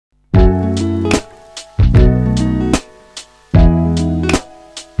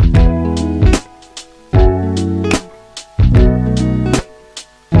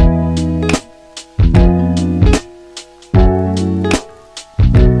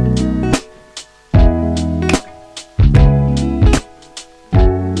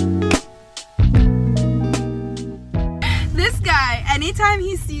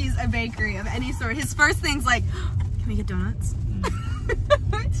a bakery of any sort, his first thing's like, can we get donuts?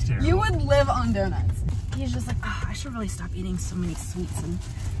 You would live on donuts. He's just like, oh, I should really stop eating so many sweets and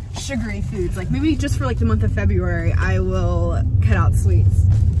sugary foods. Like maybe just for like the month of February, I will cut out sweets.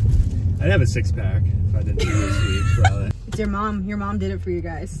 I'd have a 6-pack if I didn't do the sweets, probably. It's your mom. Your mom did it for you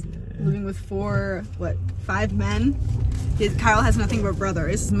guys. Yeah. Living with 5 men. Kyle has nothing but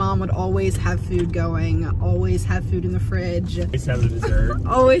brothers. His mom would always have food going, always have food in the fridge. Always having dessert.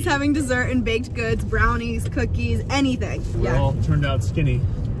 Always having dessert and baked goods, brownies, cookies, anything. We all turned out skinny.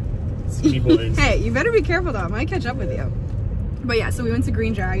 Skinny boys. Hey, you better be careful though. I might catch up with you. But yeah, so we went to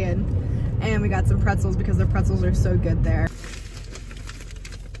Green Dragon and we got some pretzels because their pretzels are so good there.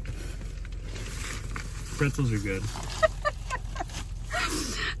 Pretzels are good.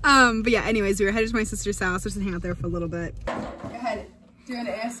 But yeah, anyways, we were headed to my sister's house just to hang out there for a little bit. Go ahead, do an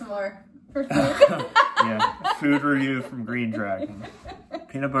ASMR for food. Yeah, food review from Green Dragon.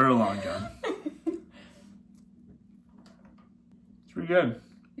 Peanut butter long john. It's pretty good.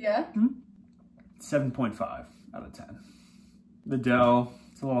 Yeah? 7.5 out of 10. The dough,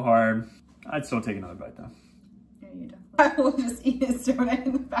 it's a little hard. I'd still take another bite though. Yeah, you definitely. I will just eat his donut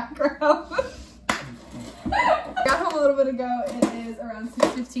in the background. Got home a little bit ago. It is around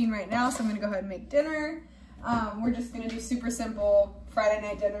 6:15 right now, so I'm gonna go ahead and make dinner. We're just gonna do super simple Friday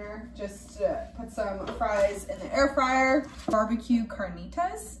night dinner. Just put some fries in the air fryer, barbecue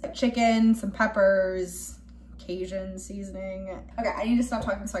carnitas, chicken, some peppers, Cajun seasoning. Okay, I need to stop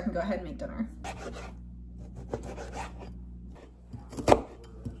talking so I can go ahead and make dinner.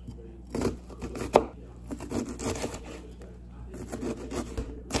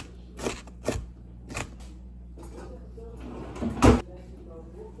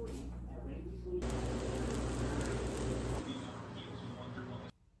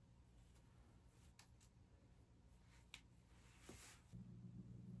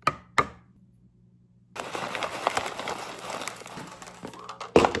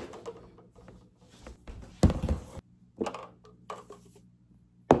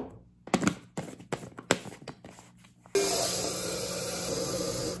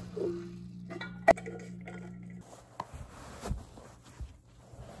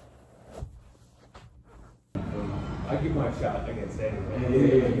 I give my shot. I can say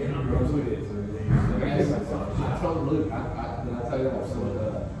anything. I told Luke, did I tell you that? I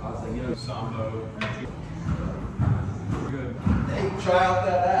was like, you know, Sambo. Good. Hey, try out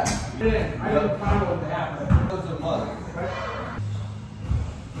that app. I didn't find what the app was. It was a mug.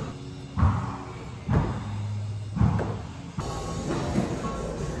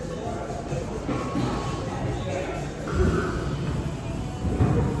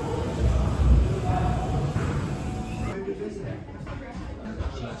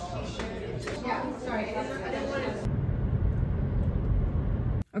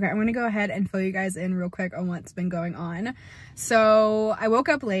 Okay, I'm gonna go ahead and fill you guys in real quick on what's been going on. So I woke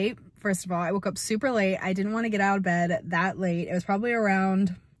up late. First of all, I woke up super late. I didn't want to get out of bed that late. It was probably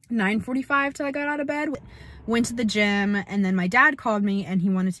around 9:45 till I got out of bed. Went to the gym, and then my dad called me and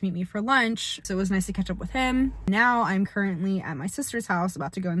he wanted to meet me for lunch. So it was nice to catch up with him. Now I'm currently at my sister's house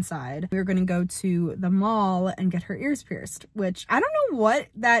about to go inside. We were gonna go to the mall and get her ears pierced, which I don't know what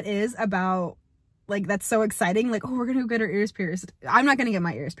that is about. Like, that's so exciting. Like, oh, we're gonna go get our ears pierced. I'm not gonna get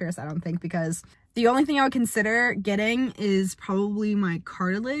my ears pierced, I don't think, because the only thing I would consider getting is probably my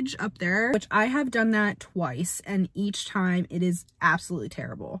cartilage up there, which I have done that twice, and each time it is absolutely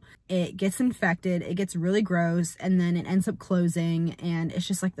terrible. It gets infected, it gets really gross, and then it ends up closing, and it's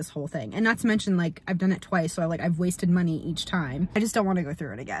just like this whole thing. And not to mention, like, I've done it twice, so I've wasted money each time. I just don't want to go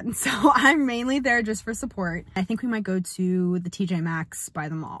through it again. So I'm mainly there just for support. I think we might go to the TJMaxx by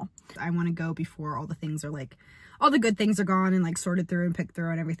the mall. I want to go before all the things are like, all the good things are gone and like sorted through and picked through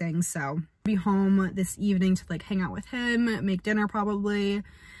and everything. So I'll be home this evening to like hang out with him, make dinner probably,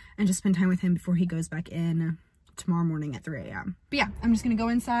 and just spend time with him before he goes back in tomorrow morning at 3 a.m. But yeah, I'm just gonna go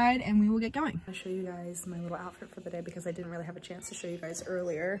inside and we will get going. I'll show you guys my little outfit for the day because I didn't really have a chance to show you guys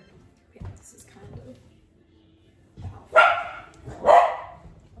earlier. Yeah, this is kind of...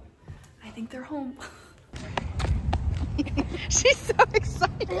 I think they're home. She's so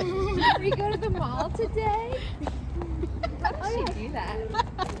excited. We go to the mall today? How does she do that?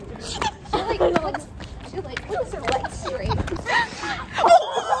 She like puts her legs straight.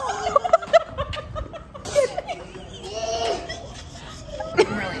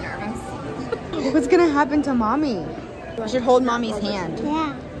 I'm really nervous. What's gonna happen to mommy? I should hold mommy's hand.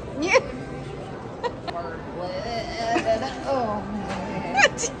 Yeah. Yeah. Oh man.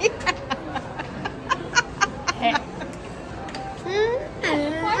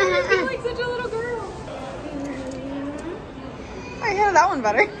 Why do I feel like such a little girl? I handled that one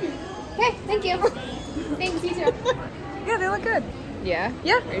better. Thank you. Thanks, you too. Yeah, they look good. Yeah?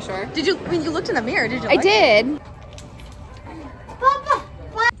 Yeah. Are you sure? Did you, when you looked in the mirror, did you I like it? did.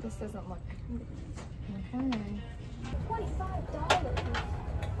 This doesn't look... Okay.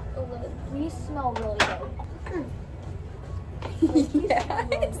 $25. We smell really good. Yeah,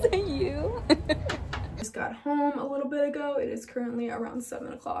 is that you? Just got home a little bit ago. It is currently around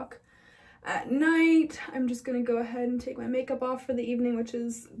 7 o'clock at night. I'm just gonna go ahead and take my makeup off for the evening, which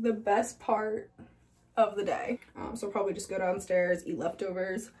is the best part of the day. So I'll probably just go downstairs, eat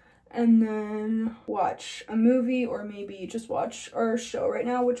leftovers, and then watch a movie, or maybe just watch our show right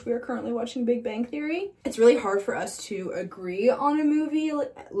now, which we are currently watching Big Bang Theory. It's really hard for us to agree on a movie,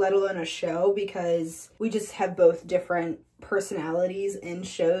 let alone a show, because we just have both different personalities in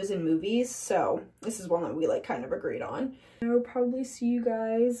shows and movies. So this is one that we like kind of agreed on. I will probably see you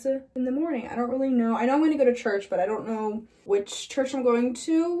guys in the morning. I don't really know. I know I'm going to go to church, but I don't know which church I'm going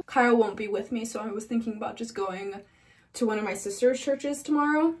to. Kyle won't be with me, so I was thinking about just going to one of my sister's churches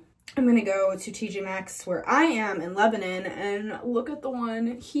tomorrow. I'm gonna go to Tjmaxx where I am in Lebanon and look at the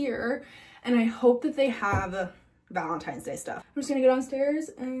one here, and I hope that they have Valentine's Day stuff. I'm just gonna go downstairs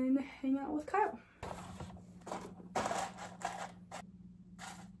and hang out with Kyle.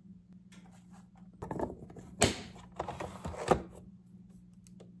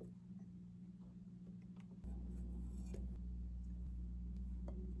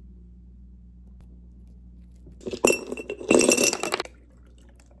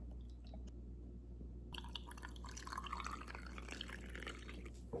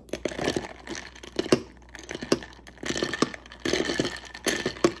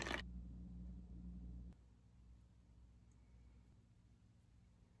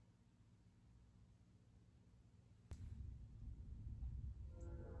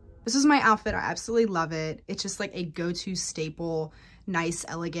 This is my outfit. I absolutely love it. It's just like a go-to staple, nice,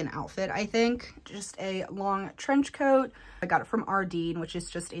 elegant outfit, I think. Just a long trench coat. I got it from Ardeen, which is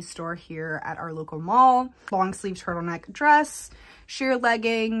just a store here at our local mall. Long sleeve turtleneck dress, sheer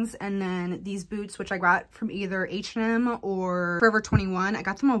leggings, and then these boots, which I got from either H&M or Forever 21. I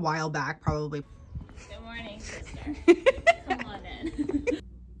got them a while back, probably. Good morning, sister. Come on in.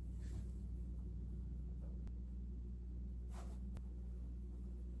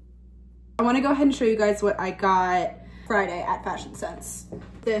 I want to go ahead and show you guys what I got Friday at Fashion Sense.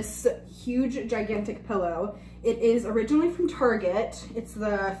 This huge, gigantic pillow. It is originally from Target. It's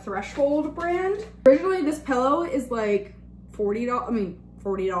the Threshold brand. Originally, this pillow is like $40, I mean,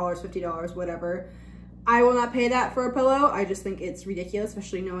 $40, $50, whatever. I will not pay that for a pillow. I just think it's ridiculous,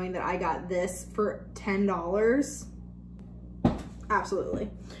 especially knowing that I got this for $10.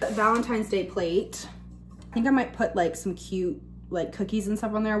 Absolutely. Valentine's Day plate. I think I might put like some cute like cookies and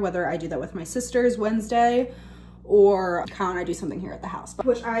stuff on there, whether I do that with my sisters Wednesday or Kyle and I do something here at the house.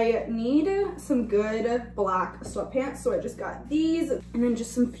 Which I need some good black sweatpants, so I just got these, and then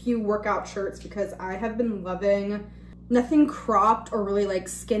just some few workout shirts because I have been loving nothing cropped or really like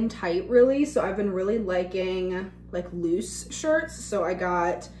skin tight really, so I've been really liking like loose shirts. So I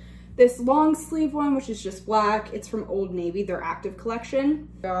got this long sleeve one, which is just black. It's from Old Navy, their active collection.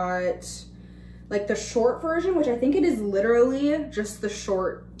 Got like the short version, which I think it is literally just the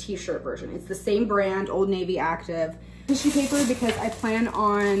short t-shirt version. It's the same brand, Old Navy Active. Tissue paper because I plan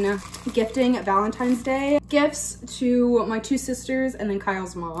on gifting at Valentine's Day gifts to my two sisters and then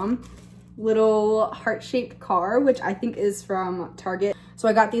Kyle's mom. Little heart-shaped car, which I think is from Target. So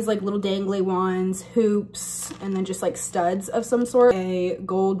I got these like little dangly ones, hoops, and then just like studs of some sort. A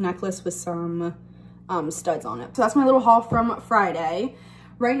gold necklace with some studs on it. So that's my little haul from Friday.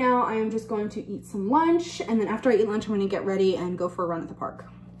 Right now, I am just going to eat some lunch, and then after I eat lunch, I'm gonna get ready and go for a run at the park.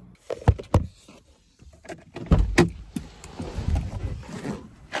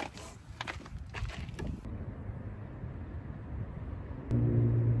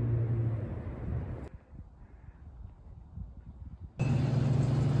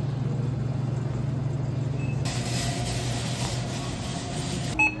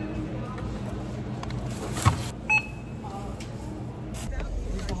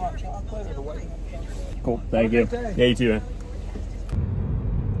 Cool, thank you. Yeah, you too, man.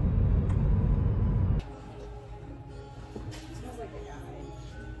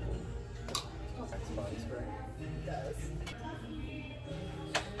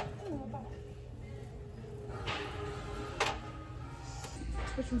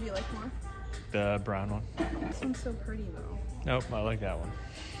 Which one do you like more? The brown one. This one's so pretty though. Nope, I like that one.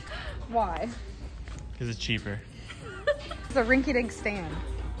 Why? Because it's cheaper. It's a rinky-dink stand.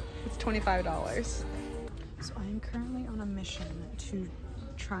 It's $25. So I am currently on a mission to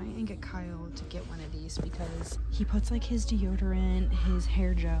try and get Kyle to get one of these because he puts like his deodorant, his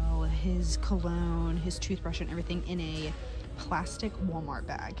hair gel, his cologne, his toothbrush and everything in a plastic Walmart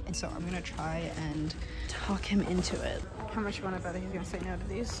bag. And so I'm gonna try and talk him into it. How much you want to bet that he's gonna say no to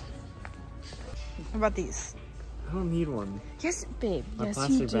these? What about these? I don't need one. Yes, babe. My yes,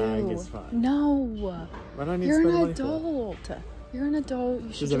 plastic you do. bag is fine. No. Why do I need You're to an spend money for adult. You're an adult.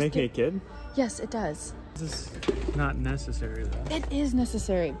 You should Does it make me a kid? Yes, it does. This is not necessary though. It is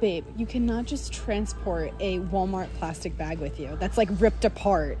necessary, babe. You cannot just transport a Walmart plastic bag with you. That's like ripped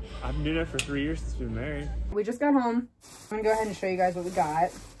apart. I've been doing it for 3 years since we've been married. We just got home. I'm gonna go ahead and show you guys what we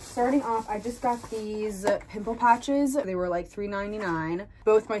got. Starting off, I just got these pimple patches. They were like $3.99.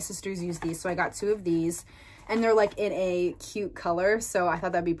 Both my sisters use these, so I got 2 of these. And they're like in a cute color, so I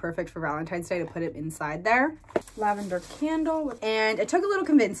thought that'd be perfect for Valentine's Day to put it inside there. Lavender candle, and it took a little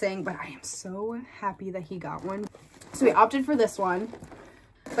convincing, but I am so happy that he got one. So we opted for this one,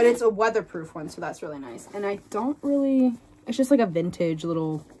 but it's a weatherproof one, so that's really nice. And I don't really, it's just like a vintage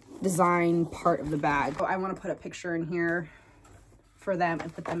little design part of the bag. So I want to put a picture in here for them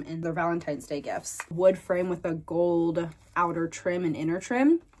and put them in their Valentine's Day gifts. Wood frame with a gold outer trim and inner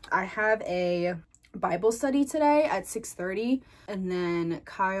trim. I have a Bible study today at 6:30, and then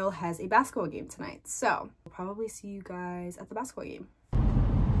Kyle has a basketball game tonight, so we'll probably see you guys at the basketball game.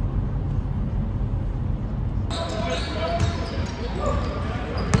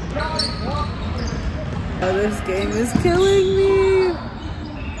 Oh, this game is killing me.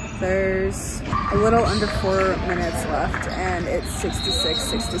 There's a little under 4 minutes left and it's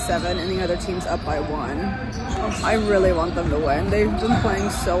 66-67 and the other team's up by 1. I really want them to win. They've been playing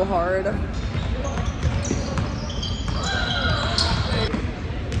so hard.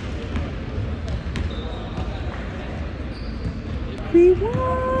 We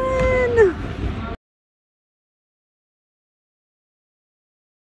won!